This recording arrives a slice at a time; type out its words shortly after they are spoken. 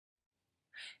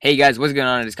Hey guys, what's going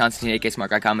on? It is Constantine, aka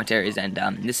SmartCODcommentaries,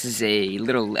 and this is a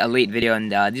late video,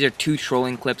 and these are two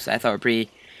trolling clips I thought were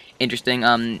pretty interesting.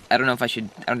 I don't know if I should.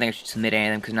 I don't think I should submit any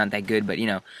of them because they're not that good, but you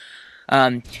know.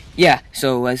 Yeah.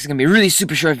 So this is gonna be a really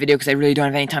super short video because I really don't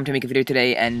have any time to make a video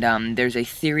today. And there's a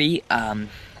theory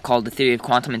called the theory of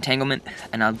quantum entanglement,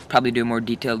 and I'll probably do a more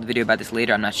detailed video about this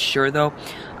later. I'm not sure though.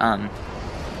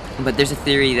 But there's a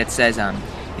theory that says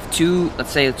if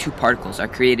let's say two particles are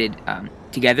created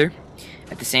together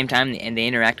at the same time and they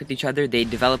interact with each other, they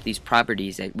develop these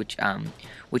properties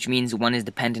which means one is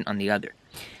dependent on the other.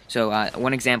 So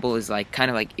one example is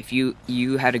kind of like if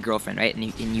you had a girlfriend, right,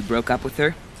 and you broke up with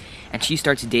her and she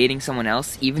starts dating someone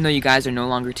else, even though you guys are no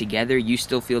longer together, you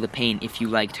still feel the pain if you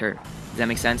liked her. Does that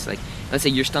make sense? Like, let's say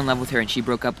you're still in love with her and she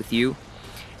broke up with you,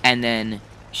 and then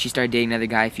she started dating another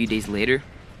guy a few days later.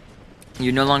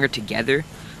 You're no longer together,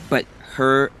 but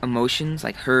her emotions,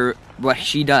 what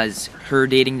she does, her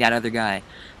dating that other guy,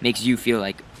 makes you feel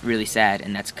really sad,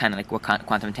 and that's kind of like what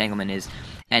quantum entanglement is.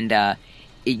 And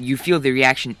you feel the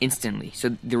reaction instantly.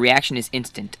 So the reaction is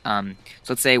instant. So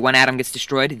let's say one atom gets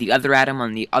destroyed, the other atom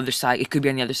on the other side, it could be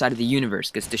on the other side of the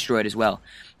universe, gets destroyed as well.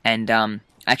 And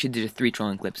actually there's 3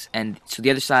 trolling clips, and so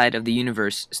the other side of the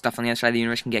universe, stuff on the other side of the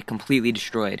universe can get completely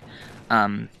destroyed.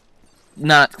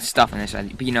 Not stuff on the other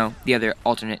side, but you know, the other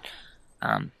alternate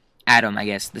atom, I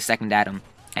guess, the second atom.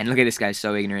 And look at this guy,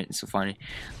 so ignorant, it's so funny.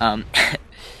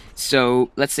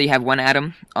 So let's say you have one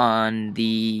atom on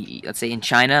let's say in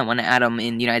China, one atom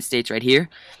in the United States right here.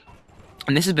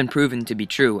 And this has been proven to be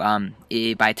true by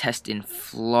a test in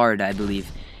Florida, I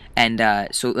believe. And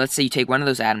so let's say you take one of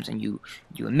those atoms and you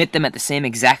emit them at the same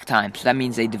exact time. So that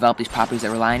means they develop these properties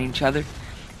that rely on each other.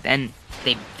 Then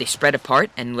they spread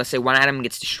apart, and let's say one atom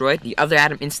gets destroyed, the other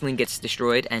atom instantly gets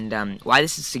destroyed. And why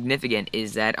this is significant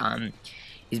is that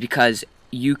is because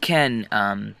you can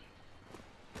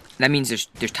that means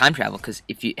there's time travel, because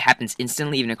if it happens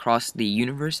instantly even across the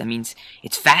universe, that means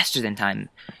it's faster than time.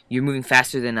 You're moving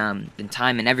faster than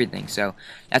time and everything. So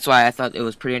that's why I thought it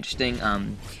was pretty interesting.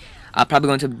 I'll probably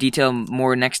go into detail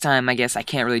more next time. I guess I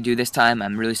can't really do this time.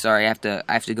 I'm really sorry. I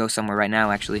have to go somewhere right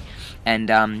now, actually. And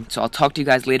so I'll talk to you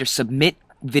guys later. Submit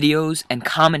videos and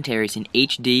commentaries in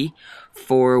HD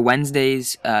for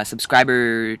Wednesday's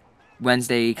subscriber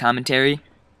Wednesday commentary.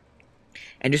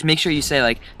 And just make sure you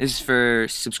say this is for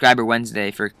subscriber Wednesday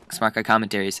for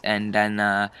SmartCODcommentaries. And then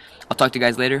I'll talk to you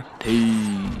guys later.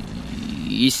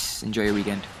 Peace. Enjoy your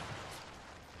weekend.